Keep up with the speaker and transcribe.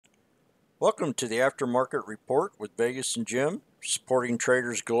Welcome to the Aftermarket Report with Vegas and Jim, supporting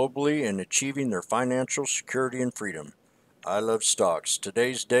traders globally and achieving their financial security and freedom. I love stocks.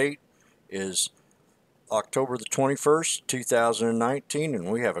 Today's date is October the 21st, 2019,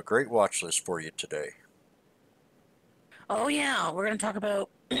 and we have a great watch list for you today. Oh yeah, we're going to talk about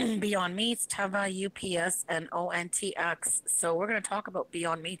Beyond Meats, Teva, UPS, and ONTX. So we're going to talk about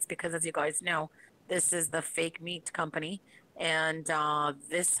Beyond Meats because, as you guys know, this is the fake meat company, and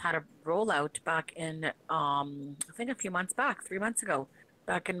this had a rollout back in, I think a few months back, 3 months ago,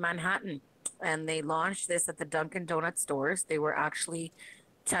 back in Manhattan, and they launched this at the Dunkin' Donut stores. They were actually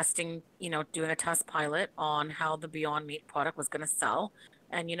testing, doing a test pilot on how the Beyond Meat product was going to sell.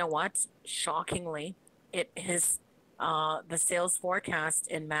 And you know what? Shockingly, it is the sales forecast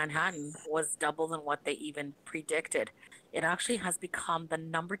in Manhattan was double than what they even predicted. It actually has become the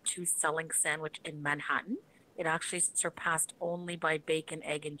number 2 selling sandwich in Manhattan. It actually surpassed only by bacon,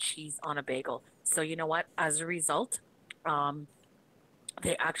 egg, and cheese on a bagel. So you know what? As a result, um,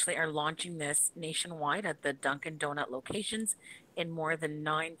 they actually are launching this nationwide at the Dunkin' Donut locations in more than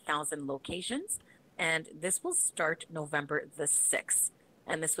 9,000 locations. And this will start November the 6th.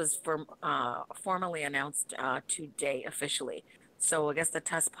 And this was formally announced today officially. So I guess the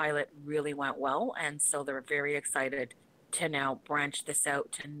test pilot really went well. And so they're very excited to now branch this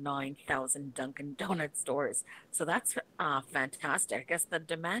out to 9,000 Dunkin' Donut stores. So that's fantastic. I guess the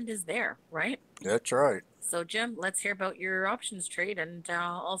demand is there, right? That's right. So, Jim, let's hear about your options trade and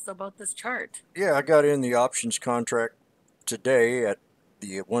also about this chart. Yeah, I got in the options contract today at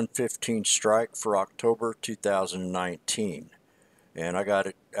the 115 strike for October 2019. And I got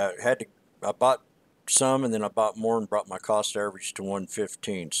it. I bought some, and then I bought more and brought my cost average to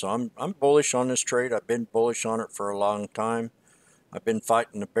 115. So I'm bullish on this trade. I've been bullish on it for a long time. I've been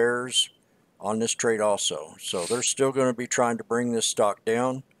fighting the bears on this trade also. So they're still going to be trying to bring this stock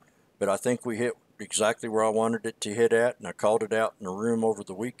down, but I think we hit exactly where I wanted it to hit at, and I called it out in the room over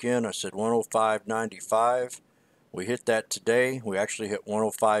the weekend. I said 105.95. We hit that today. We actually hit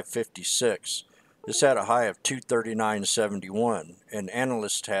 105.56. This had a high of 239.71, and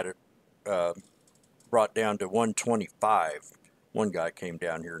analysts had it uh, brought down to 125. One guy came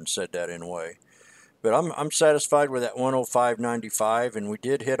down here and said that in a way. But I'm satisfied with that 105.95, and we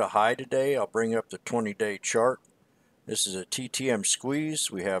did hit a high today. I'll bring up the 20-day chart. This is a TTM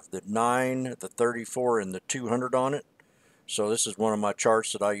squeeze. We have the 9, the 34, and the 200 on it. So this is one of my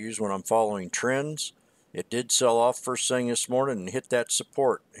charts that I use when I'm following trends. It did sell off first thing this morning and hit that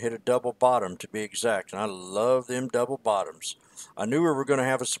support, hit a double bottom to be exact. And I love them double bottoms. I knew we were going to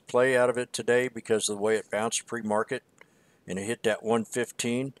have a play out of it today because of the way it bounced pre-market and it hit that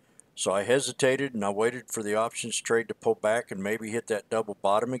 115. So I hesitated and I waited for the options trade to pull back and maybe hit that double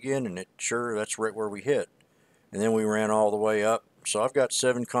bottom again. And that's right where we hit. And then we ran all the way up. So I've got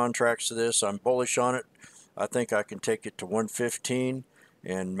 7 contracts of this. I'm bullish on it. I think I can take it to 115,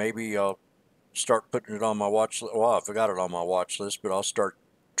 and maybe I'll start putting it on my watch list. Well, I forgot it on my watch list, but I'll start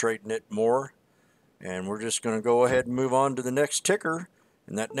trading it more. And we're just going to go ahead and move on to the next ticker.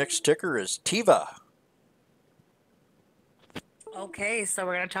 And that next ticker is TEVA. Okay, so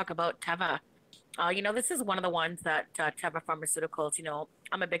we're going to talk about Teva. This is one of the ones that Teva Pharmaceuticals,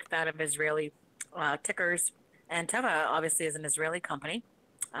 I'm a big fan of Israeli tickers, and Teva obviously is an Israeli company.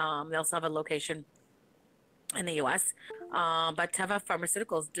 They also have a location in the US. But Teva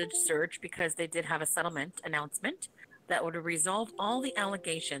Pharmaceuticals did surge because they did have a settlement announcement that would resolve all the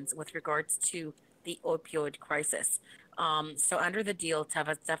allegations with regards to the opioid crisis. So under the deal,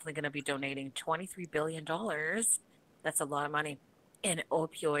 Teva is definitely going to be donating $23 billion. That's a lot of money in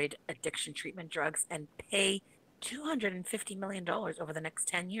opioid addiction treatment drugs and pay $250 million over the next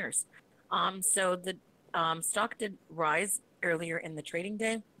 10 years. So the stock did rise earlier in the trading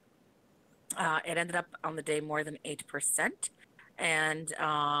day. It ended up on the day more than 8%. And,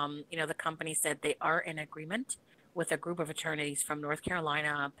 the company said they are in agreement with a group of attorneys from North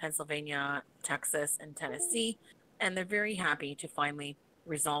Carolina, Pennsylvania, Texas, and Tennessee. And they're very happy to finally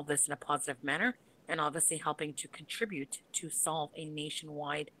resolve this in a positive manner and obviously helping to contribute to solve a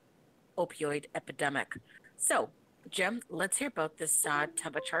nationwide opioid epidemic. So, Jim, let's hear about this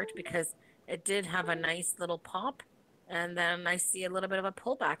Teva chart because it did have a nice little pop, and then I see a little bit of a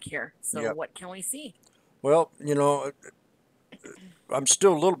pullback here. So, Yep. what can we see? Well, I'm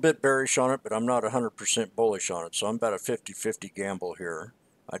still a little bit bearish on it, but I'm not 100% bullish on it. So I'm about a 50-50 gamble here.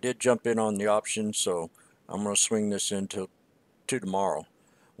 I did jump in on the option, so I'm going to swing this into tomorrow.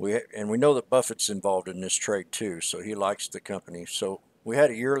 We know that Buffett's involved in this trade too, so he likes the company. So we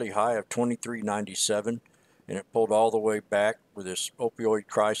had a yearly high of 23.97, and it pulled all the way back with this opioid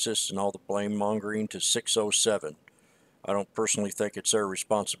crisis and all the blame mongering to 607. I don't personally think it's their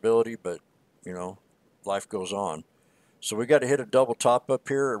responsibility, but you know, life goes on. So we got to hit a double top up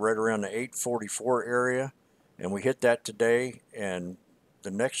here right around the 844 area, and we hit that today. And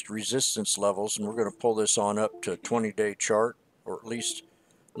the next resistance levels, and we're going to pull this on up to a 20-day chart, or at least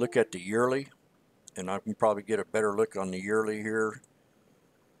look at the yearly, and I can probably get a better look on the yearly here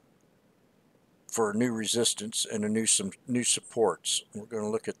for a new resistance and some new supports. We're going to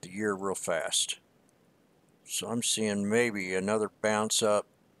look at the year real fast. So I'm seeing maybe another bounce up.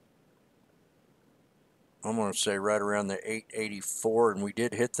 I'm going to say right around the 884, and we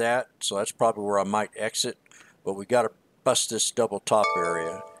did hit that, so that's probably where I might exit. But we got to bust this double top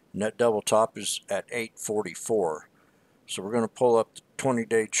area, and that double top is at 844. So we're going to pull up the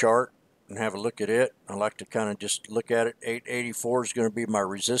 20-day chart and have a look at it. I like to kind of just look at it. 884 is going to be my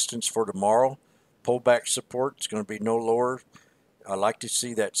resistance for tomorrow. Pullback support is going to be no lower. I like to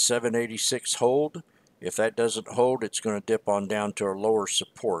see that 786 hold. If that doesn't hold, it's going to dip on down to a lower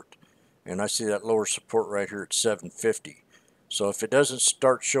support. And I see that lower support right here at 750. So if it doesn't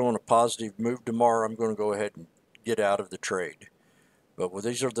start showing a positive move tomorrow, I'm going to go ahead and get out of the trade. But well,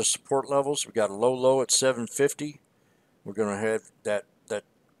 these are the support levels. We got a low at 750. We're going to have that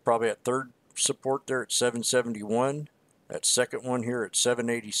probably at third support there at 771. That second one here at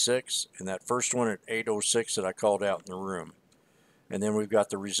 786, and that first one at 806 that I called out in the room. And then we've got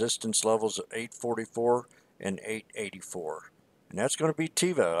the resistance levels at 844 and 884. And that's going to be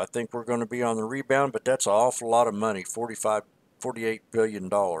TEVA. I think we're going to be on the rebound, but that's an awful lot of money, $48 billion.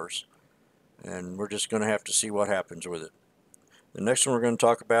 And we're just going to have to see what happens with it. The next one we're going to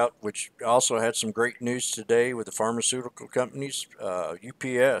talk about, which also had some great news today with the pharmaceutical companies,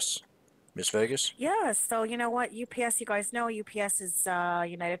 UPS. Miss Vegas? Yeah, so you know what? UPS, you guys know, UPS is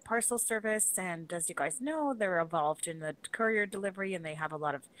United Parcel Service, and as you guys know, they're involved in the courier delivery, and they have a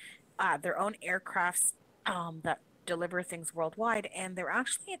lot of their own aircrafts that deliver things worldwide, and they're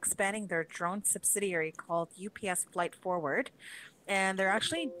actually expanding their drone subsidiary called UPS Flight Forward. And they're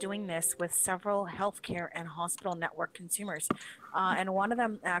actually doing this with several healthcare and hospital network consumers. And one of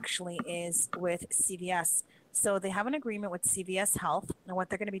them actually is with CVS. So they have an agreement with CVS Health. And what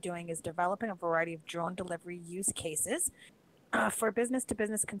they're going to be doing is developing a variety of drone delivery use cases for business to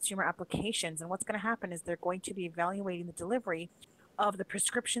business consumer applications. And what's going to happen is they're going to be evaluating the delivery of the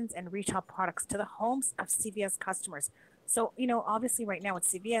prescriptions and retail products to the homes of CVS customers. So, obviously, right now at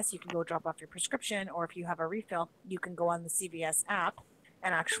CVS, you can go drop off your prescription, or if you have a refill, you can go on the CVS app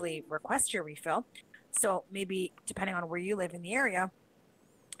and actually request your refill. So, maybe depending on where you live in the area,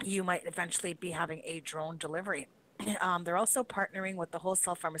 you might eventually be having a drone delivery. They're also partnering with the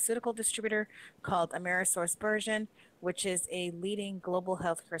wholesale pharmaceutical distributor called AmerisourceBergen, which is a leading global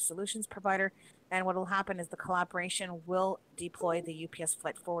healthcare solutions provider. And what will happen is the collaboration will deploy the UPS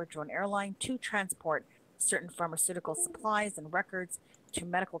Flight Forward drone airline to transport certain pharmaceutical supplies and records to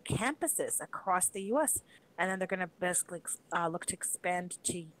medical campuses across the U.S. And then they're going to basically look to expand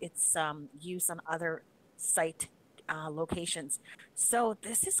to its use on other site locations. So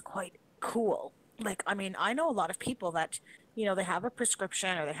this is quite cool. Like, I mean, I know a lot of people that, they have a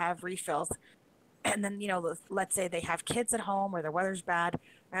prescription or they have refills, and then, let's say they have kids at home or the weather's bad,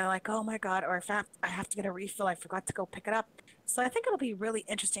 and they're like, oh my God, or in fact, I have to get a refill. I forgot to go pick it up. So I think it'll be really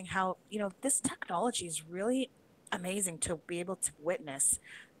interesting how, this technology is really amazing to be able to witness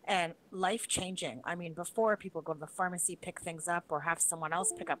and life changing. I mean, before people go to the pharmacy, pick things up, or have someone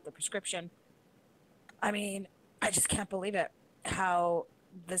else pick up the prescription. I mean, I just can't believe it. How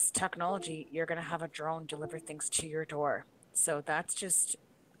this technology, you're going to have a drone deliver things to your door. So that's just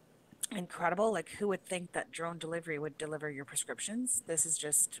incredible. Like, who would think that drone delivery would deliver your prescriptions? This is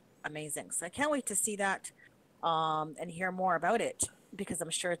just amazing. So I can't wait to see that and hear more about it, because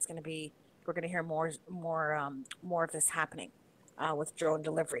I'm sure it's going to be, we're going to hear more of this happening with drone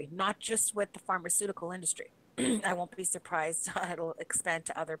delivery, not just with the pharmaceutical industry. I won't be surprised. It'll expand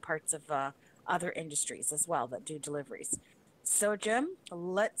to other parts of other industries as well that do deliveries. So, Jim,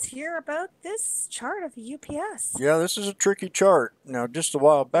 let's hear about this chart of the UPS. Yeah, this is a tricky chart. Now, just a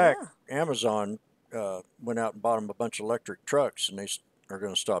while back, Yeah. Amazon went out and bought them a bunch of electric trucks, and they are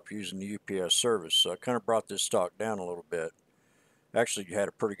going to stop using the UPS service. So I kind of brought this stock down a little bit. Actually, you had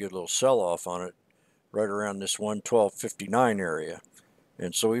a pretty good little sell-off on it right around this 112.59 area.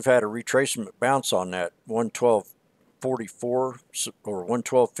 And so we've had a retracement bounce on that 112.44 or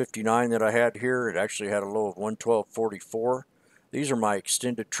 112.59 that I had here. It actually had a low of 112.44. These are my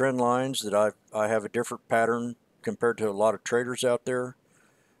extended trend lines that I have a different pattern compared to a lot of traders out there.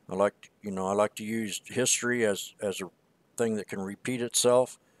 I like to use history as a thing that can repeat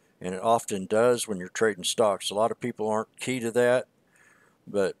itself, and it often does when you're trading stocks. A lot of people aren't key to that,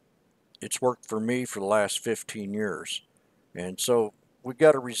 but it's worked for me for the last 15 years. And so we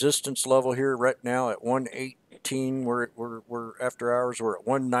got a resistance level here right now at 118. We're after hours. We're at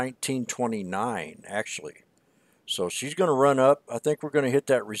 119.29 actually. So she's going to run up. I think we're going to hit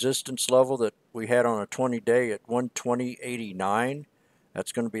that resistance level that we had on a 20-day at 120.89.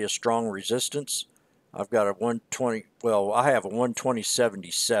 That's going to be a strong resistance. I've got a 120, well, I have a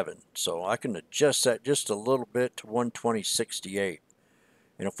 120.77, so I can adjust that just a little bit to 120.68.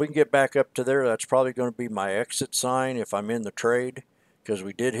 And if we can get back up to there, that's probably going to be my exit sign if I'm in the trade, because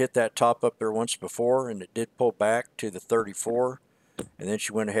we did hit that top up there once before, and it did pull back to the 34. And then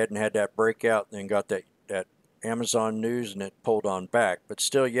she went ahead and had that breakout and then got that Amazon news and it pulled on back. But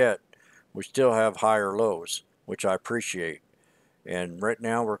still yet, we still have higher lows, which I appreciate. And right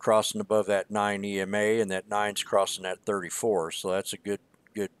now we're crossing above that 9 EMA, and that 9's crossing that 34. So that's a good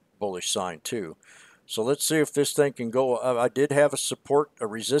bullish sign too. So let's see if this thing can go. I did have a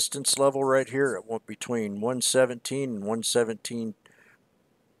resistance level right here at between 117 and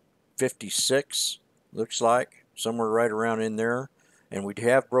 117.56. Looks like somewhere right around in there. And we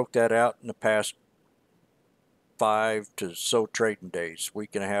have broke that out in the past 5 to so trading days,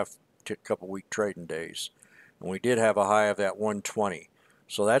 week and a half to a couple week trading days. And we did have a high of that 120.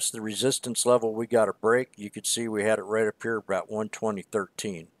 So that's the resistance level we got to break. You could see we had it right up here about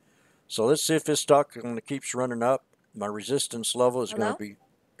 120.13. So let's see if this stock keeps running up. My resistance level is going to Hello? be,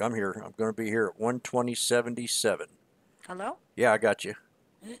 I'm here. I'm going to be here at 120.77. Hello? Yeah, I got you.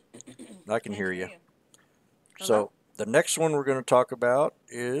 I can Can't hear hear you. you. Hello? So the next one we're going to talk about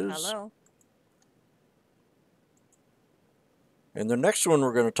is, Hello? and the next one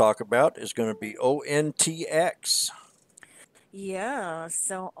we're going to talk about is going to be ONTX. Yeah,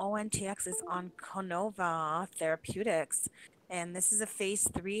 so ONTX is on Conova Therapeutics, and this is a phase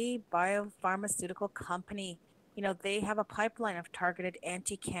 3 biopharmaceutical company. They have a pipeline of targeted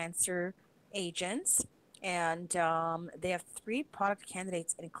anti-cancer agents, and they have 3 product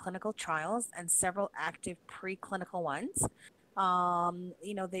candidates in clinical trials and several active preclinical ones.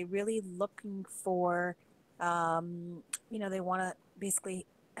 They really looking for, they want to basically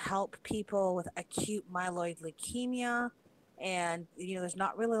help people with acute myeloid leukemia, and there's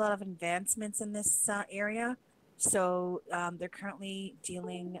not really a lot of advancements in this area. So they're currently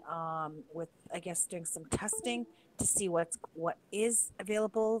dealing with, I guess, doing some testing to see what is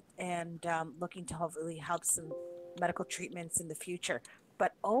available, and looking to hopefully help some medical treatments in the future.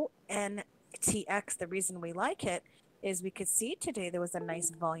 But ONTX, the reason we like it is we could see today there was a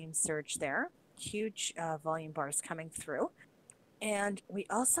nice volume surge there, huge volume bars coming through, and we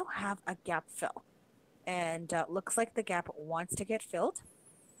also have a gap fill, and looks like the gap wants to get filled.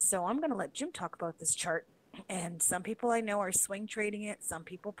 So I'm going to let Jim talk about this chart. And some people I know are swing trading it. Some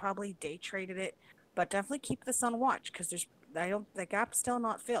people probably day traded it, but definitely keep this on watch because the gap's still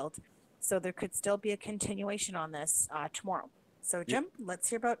not filled. So there could still be a continuation on this tomorrow. So Jim, let's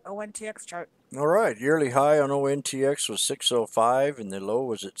hear about ONTX chart. All right, yearly high on ONTX was 605 and the low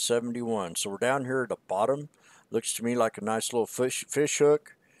was at 71. So we're down here at the bottom. Looks to me like a nice little fish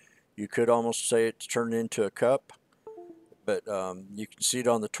hook. You could almost say it's turned into a cup, but you can see it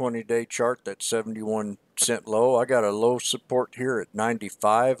on the 20-day chart, that 71-cent low. I got a low support here at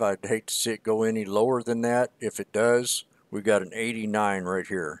 95. I'd hate to see it go any lower than that. If it does, we've got an 89 right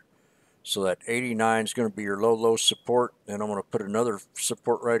here. So that 89 is going to be your low support. And I'm going to put another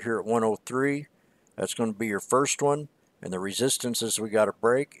support right here at 103. That's going to be your first one. And the resistances we got to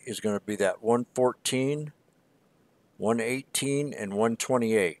break is going to be that 114, 118, and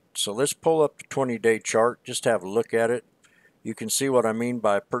 128. So let's pull up the 20-day chart. Just have a look at it. You can see what I mean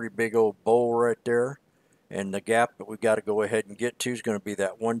by a pretty big old bowl right there. And the gap that we got to go ahead and get to is going to be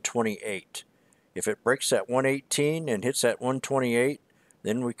that 128. If it breaks that 118 and hits that 128,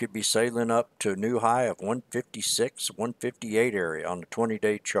 then we could be sailing up to a new high of 156, 158 area on the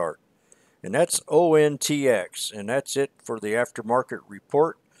 20-day chart. And that's ONTX. And that's it for the aftermarket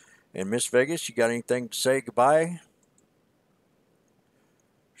report. And Miss Vegas, you got anything to say goodbye?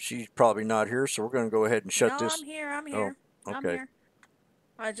 She's probably not here, so we're going to go ahead and shut No, this. I'm here. I'm Oh, here. I'm okay. here.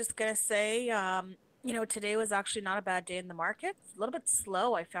 I was just gonna say, today was actually not a bad day in the markets. A little bit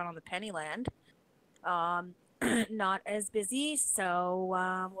slow, I found on the Pennyland. Um, not as busy,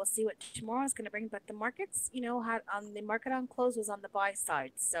 so we'll see what tomorrow is going to bring. But the markets, had on the market on close was on the buy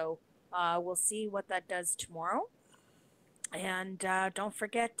side, so we'll see what that does tomorrow. And don't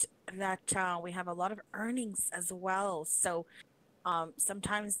forget that we have a lot of earnings as well. So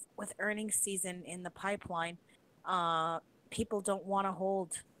sometimes with earnings season in the pipeline, uh, people don't want to hold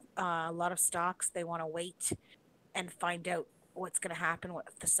a lot of stocks. They want to wait and find out what's going to happen with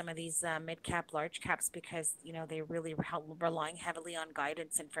some of these mid cap, large caps, because they really relying heavily on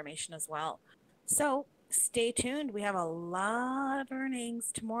guidance information as well. So stay tuned. We have a lot of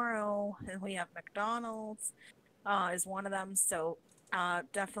earnings tomorrow, and we have McDonald's is one of them. So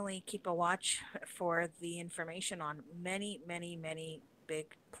definitely keep a watch for the information on many, many, many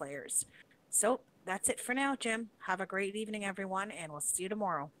big players. So that's it for now, Jim. Have a great evening, everyone, and we'll see you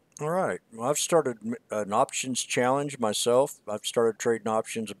tomorrow. All right. Well, I've started an options challenge myself. I've started trading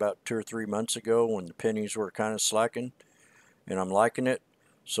options about 2 or 3 months ago when the pennies were kind of slacking, and I'm liking it.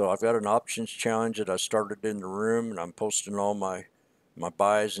 So I've got an options challenge that I started in the room, and I'm posting all my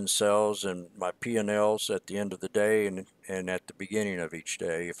buys and sells and my P&Ls at the end of the day and at the beginning of each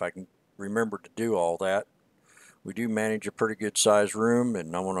day if I can remember to do all that. We do manage a pretty good sized room,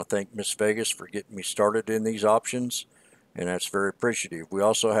 and I want to thank Miss Vegas for getting me started in these options, and that's very appreciative. We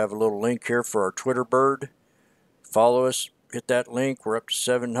also have a little link here for our Twitter bird. Follow us, hit that link. We're up to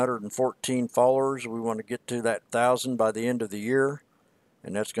 714 followers. We want to get to that 1,000 by the end of the year,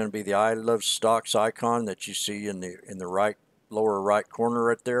 and that's going to be the I Love Stocks icon that you see in the right lower right corner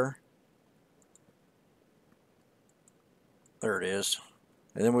right there. There it is.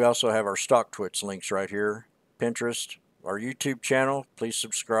 And then we also have our Stock Twits links right here. Pinterest, our YouTube channel. Please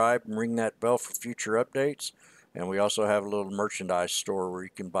subscribe and ring that bell for future updates. And we also have a little merchandise store where you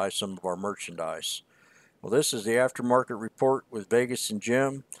can buy some of our merchandise. Well, this is the Aftermarket Report with Vegas and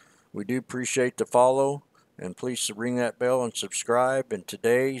Jim. We do appreciate the follow. And please ring that bell and subscribe. And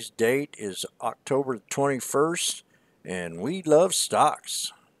today's date is October 21st. And we love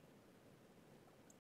stocks.